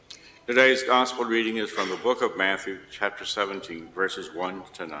Today's gospel reading is from the book of Matthew, chapter 17, verses 1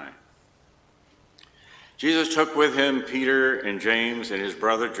 to 9. Jesus took with him Peter and James and his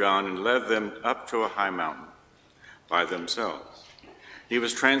brother John and led them up to a high mountain by themselves. He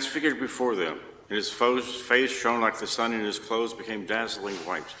was transfigured before them, and his face shone like the sun, and his clothes became dazzling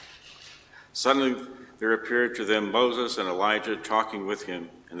white. Suddenly there appeared to them Moses and Elijah talking with him,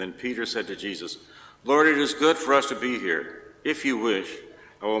 and then Peter said to Jesus, "Lord, it is good for us to be here. If you wish,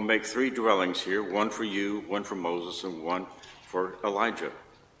 I will make 3 dwellings here, one for you, one for Moses, and one for Elijah."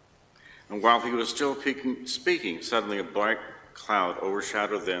 And while he was still speaking, suddenly a black cloud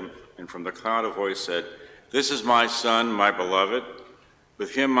overshadowed them, and from the cloud a voice said, "This is my son, my beloved.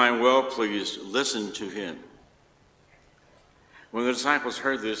 With him I am well pleased. Listen to him." When the disciples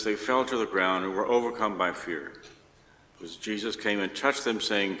heard this, they fell to the ground and were overcome by fear. As Jesus came and touched them,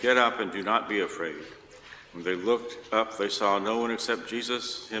 saying, "Get up and do not be afraid." When they looked up, they saw no one except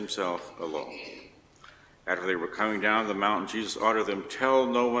Jesus himself alone. After they were coming down the mountain, Jesus ordered them, "Tell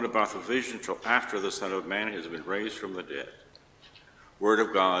no one about the vision till after the Son of Man has been raised from the dead." Word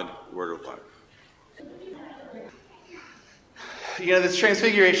of God, word of life. You know, this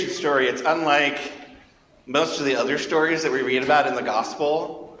transfiguration story, it's unlike most of the other stories that we read about in the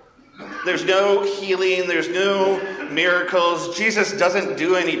gospel. There's no healing, there's no miracles. Jesus doesn't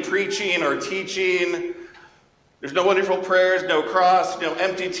do any preaching or teaching. There's no wonderful prayers, no cross, no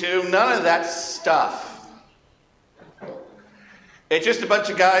empty tomb, none of that stuff. It's just a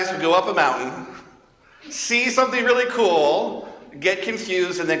bunch of guys who go up a mountain, see something really cool, get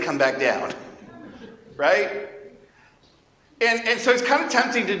confused, and then come back down. Right? And so it's kind of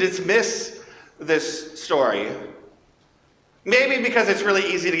tempting to dismiss this story. Maybe because it's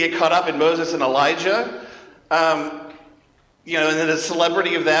really easy to get caught up in Moses and Elijah, and then the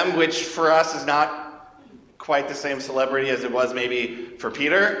celebrity of them, which for us is not quite the same celebrity as it was maybe for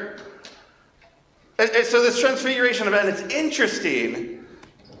Peter. And so this transfiguration event, it's interesting,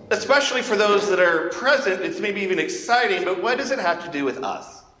 especially for those that are present. It's maybe even exciting, but what does it have to do with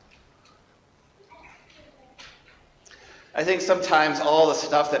us? I think sometimes all the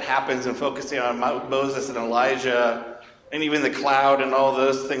stuff that happens and focusing on Moses and Elijah and even the cloud and all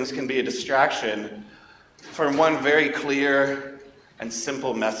those things can be a distraction from one very clear and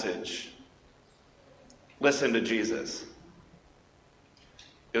simple message. Listen to Jesus.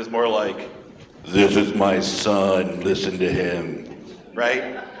 It was more like, "This is my son, listen to him."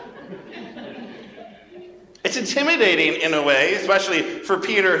 Right? It's intimidating in a way, especially for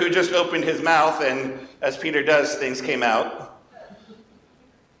Peter, who just opened his mouth, and as Peter does, things came out.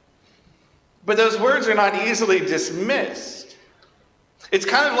 But those words are not easily dismissed. It's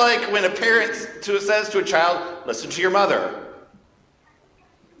kind of like when a parent says to a child, "Listen to your mother."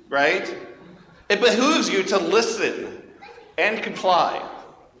 Right? It behooves you to listen and comply.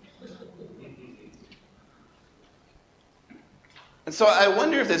 And so I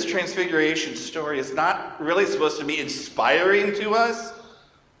wonder if this transfiguration story is not really supposed to be inspiring to us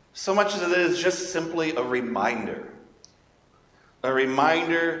so much as it is just simply a reminder. A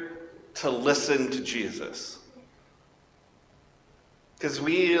reminder to listen to Jesus. Because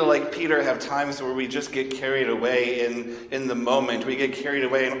we, like Peter, have times where we just get carried away in the moment. We get carried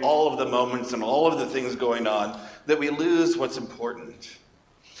away in all of the moments and all of the things going on, that we lose what's important.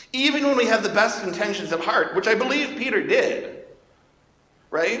 Even when we have the best intentions at heart, which I believe Peter did.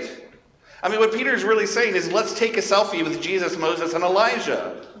 Right? I mean, what Peter's really saying is, let's take a selfie with Jesus, Moses, and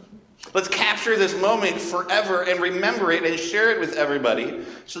Elijah. Let's capture this moment forever and remember it and share it with everybody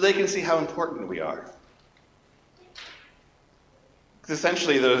so they can see how important we are. Because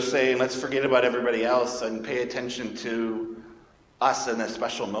essentially they're saying, let's forget about everybody else and pay attention to us in a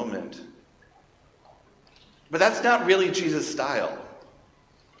special moment. But that's not really Jesus' style.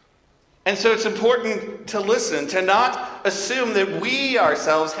 And so it's important to listen, to not assume that we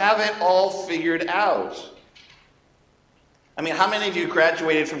ourselves have it all figured out. I mean, how many of you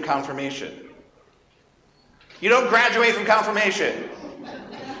graduated from confirmation? You don't graduate from confirmation.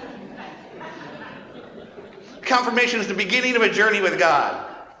 Confirmation is the beginning of a journey with God.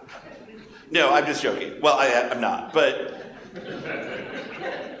 No, I'm just joking. Well, I'm not. But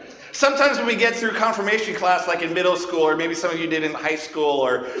sometimes when we get through confirmation class, like in middle school, or maybe some of you did in high school,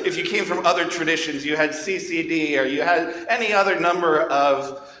 or if you came from other traditions, you had CCD, or you had any other number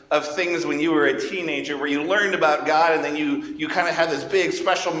of things when you were a teenager where you learned about God, and then you kind of had this big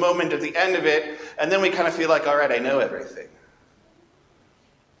special moment at the end of it, and then we kind of feel like, all right, I know everything.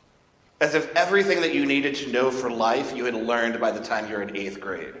 As if everything that you needed to know for life you had learned by the time you were in 8th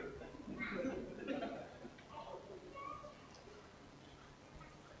grade.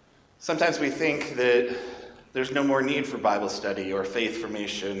 Sometimes we think that there's no more need for Bible study or faith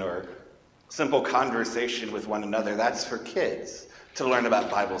formation or simple conversation with one another. That's for kids to learn about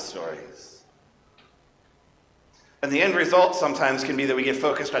Bible stories. And the end result sometimes can be that we get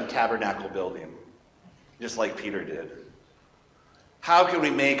focused on tabernacle building, just like Peter did. How can we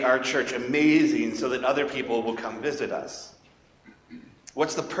make our church amazing so that other people will come visit us?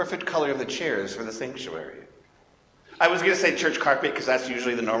 What's the perfect color of the chairs for the sanctuary? I was going to say church carpet because that's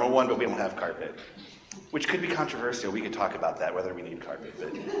usually the normal one, but we don't have carpet, which could be controversial. We could talk about that, whether we need carpet.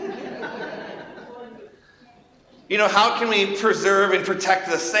 But how can we preserve and protect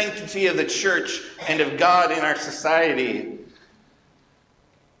the sanctity of the church and of God in our society?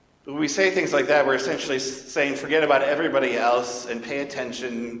 When we say things like that, we're essentially saying forget about everybody else and pay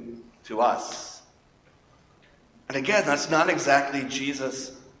attention to us. And again, that's not exactly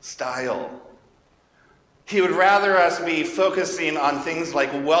Jesus' style. He would rather us be focusing on things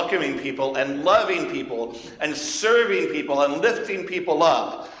like welcoming people and loving people and serving people and lifting people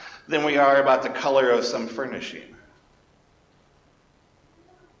up than we are about the color of some furnishing.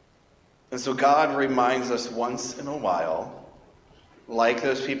 And so God reminds us once in a while, like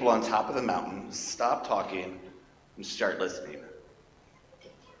those people on top of the mountain, stop talking and start listening.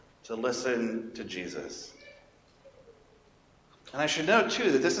 To listen to Jesus. And I should note,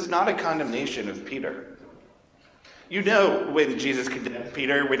 too, that this is not a condemnation of Peter. You know when Jesus condemned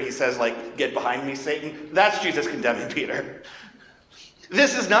Peter, when he says, get behind me, Satan, that's Jesus condemning Peter.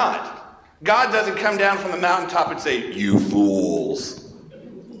 This is not. God doesn't come down from the mountaintop and say, you fools.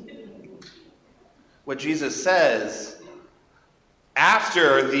 What Jesus says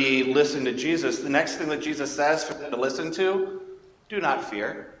after the listen to Jesus, the next thing that Jesus says for them to listen to, do not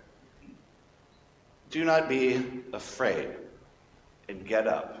fear. Do not be afraid. And get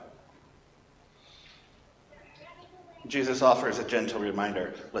up. Jesus offers a gentle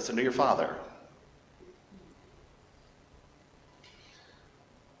reminder. Listen to your Father.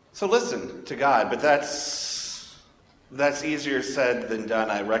 So listen to God, but that's easier said than done.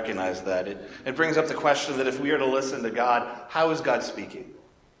 I recognize that. It brings up the question that if we are to listen to God, how is God speaking?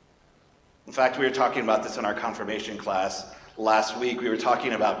 In fact, we were talking about this in our confirmation class last week. We were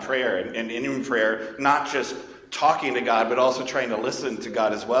talking about prayer, and in prayer, not just talking to God, but also trying to listen to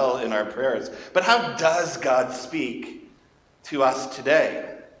God as well in our prayers. But how does God speak to us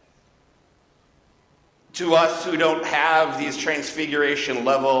today? To us who don't have these transfiguration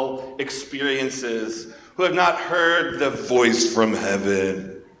level experiences, who have not heard the voice from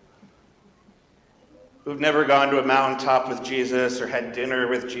heaven, who've never gone to a mountaintop with Jesus or had dinner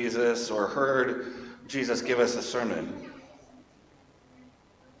with Jesus or heard Jesus give us a sermon.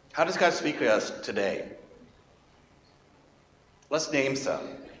 How does God speak to us today? Let's name some.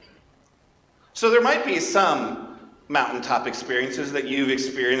 So there might be some mountaintop experiences that you've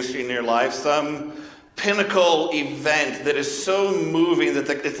experienced in your life, some pinnacle event that is so moving that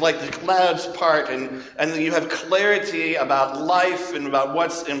it's like the clouds part and you have clarity about life and about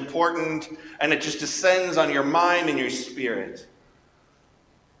what's important, and it just descends on your mind and your spirit.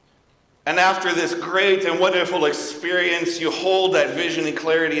 And after this great and wonderful experience, you hold that vision and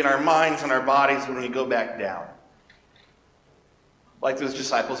clarity in our minds and our bodies when we go back down. Like those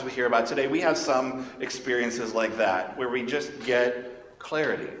disciples we hear about today, we have some experiences like that where we just get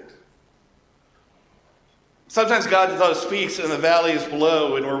clarity. Sometimes God, though, speaks in the valleys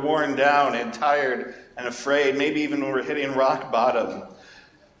below when we're worn down and tired and afraid, maybe even when we're hitting rock bottom.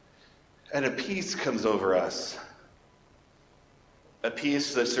 And a peace comes over us. A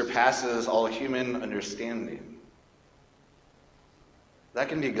peace that surpasses all human understanding. That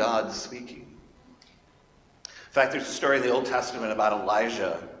can be God speaking. In fact, there's a story in the Old Testament about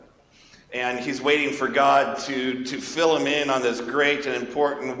Elijah. And he's waiting for God to fill him in on this great and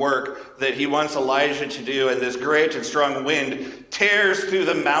important work that he wants Elijah to do. And this great and strong wind tears through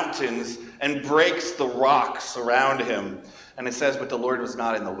the mountains and breaks the rocks around him. And it says, but the Lord was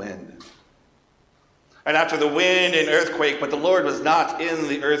not in the wind. And after the wind and earthquake, but the Lord was not in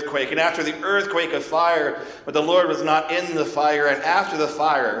the earthquake. And after the earthquake, a fire, but the Lord was not in the fire. And after the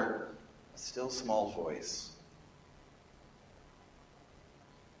fire, a still small voice.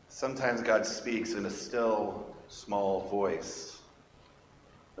 Sometimes God speaks in a still, small voice.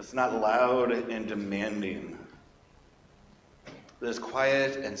 It's not loud and demanding. It is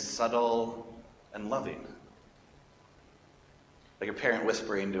quiet and subtle and loving. Like a parent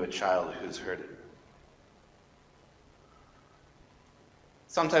whispering to a child who's hurting.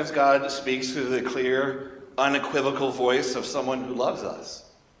 Sometimes God speaks through the clear, unequivocal voice of someone who loves us.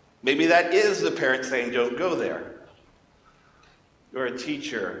 Maybe that is the parent saying, don't go there. Or a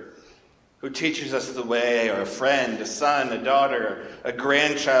teacher who teaches us the way, or a friend, a son, a daughter, a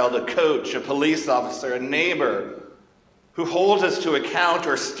grandchild, a coach, a police officer, a neighbor who holds us to account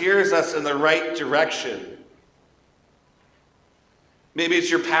or steers us in the right direction. Maybe it's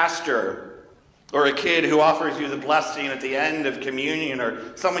your pastor or a kid who offers you the blessing at the end of communion,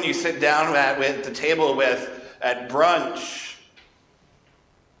 or someone you sit down at the table with at brunch,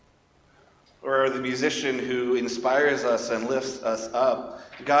 or the musician who inspires us and lifts us up.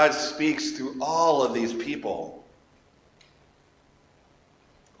 God speaks through all of these people.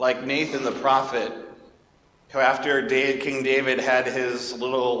 Like Nathan the prophet, who after King David had his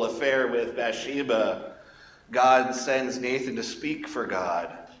little affair with Bathsheba, God sends Nathan to speak for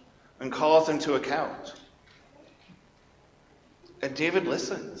God and calls him to account. And David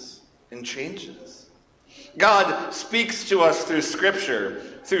listens and changes. God speaks to us through Scripture,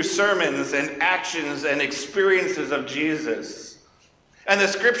 through sermons and actions and experiences of Jesus. And the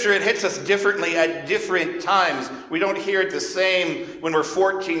Scripture, it hits us differently at different times. We don't hear it the same when we're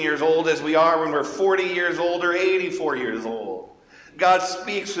 14 years old as we are when we're 40 years old or 84 years old. God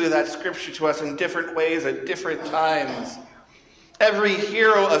speaks through that Scripture to us in different ways at different times. Every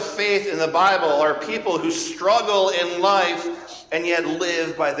hero of faith in the Bible are people who struggle in life and yet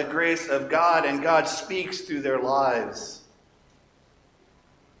live by the grace of God, and God speaks through their lives.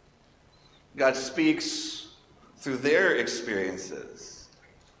 God speaks through their experiences.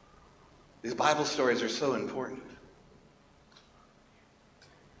 These Bible stories are so important.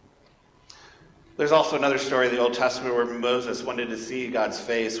 There's also another story in the Old Testament where Moses wanted to see God's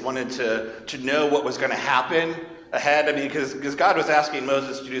face, wanted to know what was going to happen ahead. I mean, because God was asking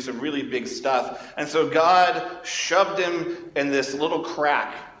Moses to do some really big stuff. And so God shoved him in this little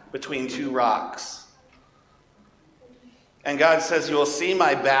crack between two rocks. And God says, "You will see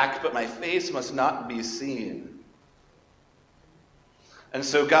my back, but my face must not be seen." And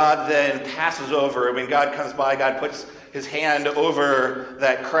so God then passes over, and when God comes by, God puts his hand over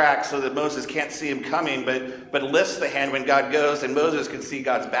that crack so that Moses can't see him coming, but lifts the hand when God goes, and Moses can see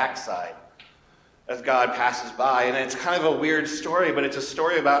God's backside as God passes by. And it's kind of a weird story, but it's a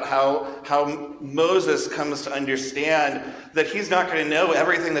story about how Moses comes to understand that he's not going to know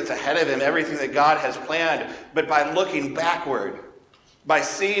everything that's ahead of him, everything that God has planned, but by looking backward, by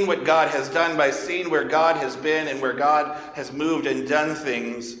seeing what God has done, by seeing where God has been and where God has moved and done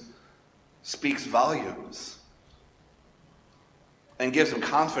things, speaks volumes and gives him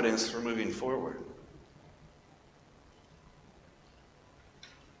confidence for moving forward.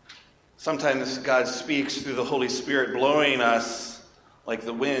 Sometimes God speaks through the Holy Spirit, blowing us like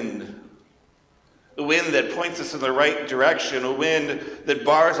the wind. A wind that points us in the right direction, a wind that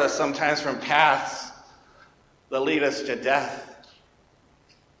bars us sometimes from paths that lead us to death.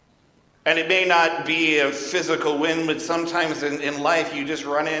 And it may not be a physical wind, but sometimes in life you just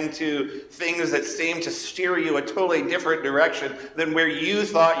run into things that seem to steer you a totally different direction than where you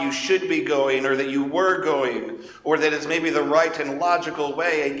thought you should be going, or that you were going, or that is maybe the right and logical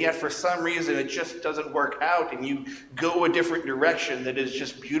way, and yet for some reason it just doesn't work out, and you go a different direction that is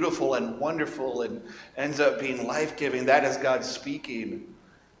just beautiful and wonderful and ends up being life-giving. That is God speaking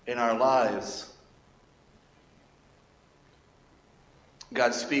in our lives.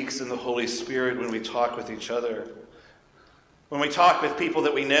 God speaks in the Holy Spirit when we talk with each other. When we talk with people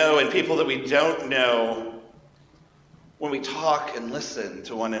that we know and people that we don't know. When we talk and listen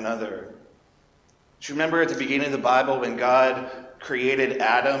to one another. Do you remember at the beginning of the Bible when God created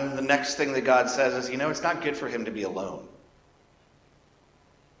Adam? The next thing that God says is, it's not good for him to be alone.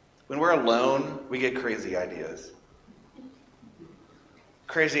 When we're alone, we get crazy ideas.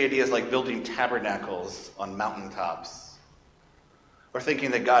 Crazy ideas like building tabernacles on mountaintops. Or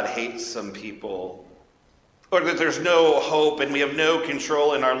thinking that God hates some people. Or that there's no hope and we have no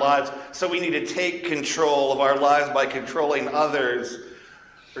control in our lives. So we need to take control of our lives by controlling others.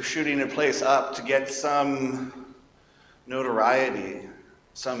 Or shooting a place up to get some notoriety,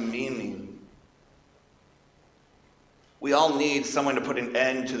 some meaning. We all need someone to put an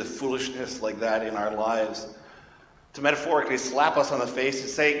end to the foolishness like that in our lives. To metaphorically slap us on the face and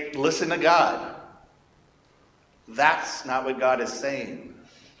say, listen to God. That's not what God is saying.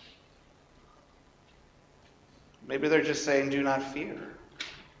 Maybe they're just saying, do not fear.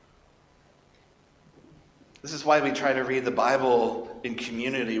 This is why we try to read the Bible in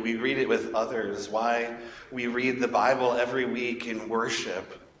community. We read it with others. Why we read the Bible every week in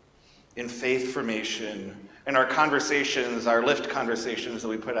worship, in faith formation, in our conversations, our Lift conversations that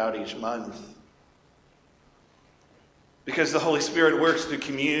we put out each month. Because the Holy Spirit works through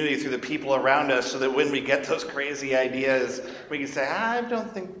community, through the people around us, so that when we get those crazy ideas, we can say, I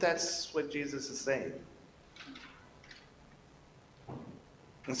don't think that's what Jesus is saying.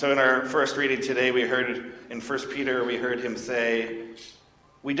 And so in our first reading today, we heard in 1 Peter, we heard him say,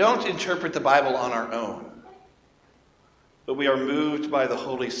 we don't interpret the Bible on our own. but we are moved by the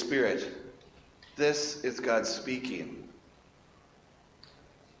Holy Spirit. This is God speaking.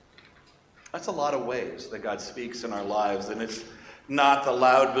 That's a lot of ways that God speaks in our lives, and it's not the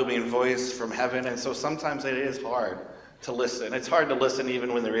loud, booming voice from heaven, and so sometimes it is hard to listen. It's hard to listen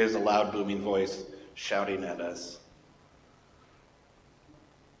even when there is a loud, booming voice shouting at us.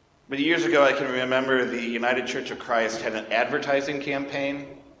 But years ago, I can remember the United Church of Christ had an advertising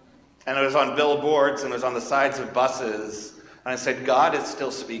campaign, and it was on billboards, and it was on the sides of buses, and I said, God is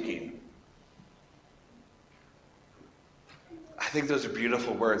still speaking. I think those are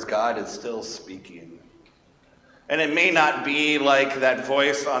beautiful words. God is still speaking. And it may not be like that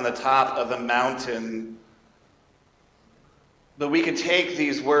voice on the top of the mountain, but we could take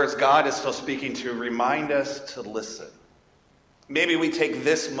these words God is still speaking to remind us to listen. Maybe we take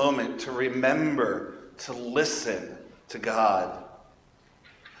this moment to remember to listen to God,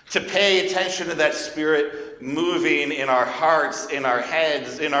 to pay attention to that Spirit moving in our hearts, in our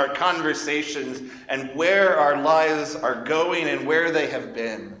heads, in our conversations, and where our lives are going and where they have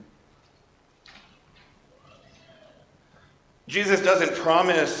been. Jesus doesn't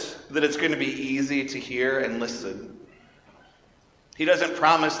promise that it's going to be easy to hear and listen. He doesn't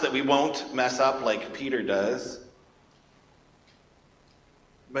promise that we won't mess up like Peter does.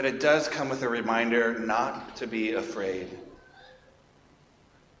 But it does come with a reminder not to be afraid.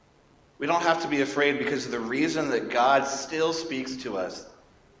 We don't have to be afraid because the reason that God still speaks to us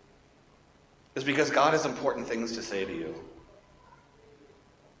is because God has important things to say to you,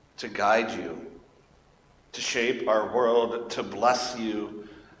 to guide you, to shape our world, to bless you,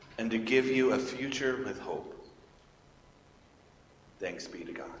 and to give you a future with hope. Thanks be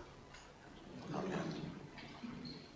to God. Amen.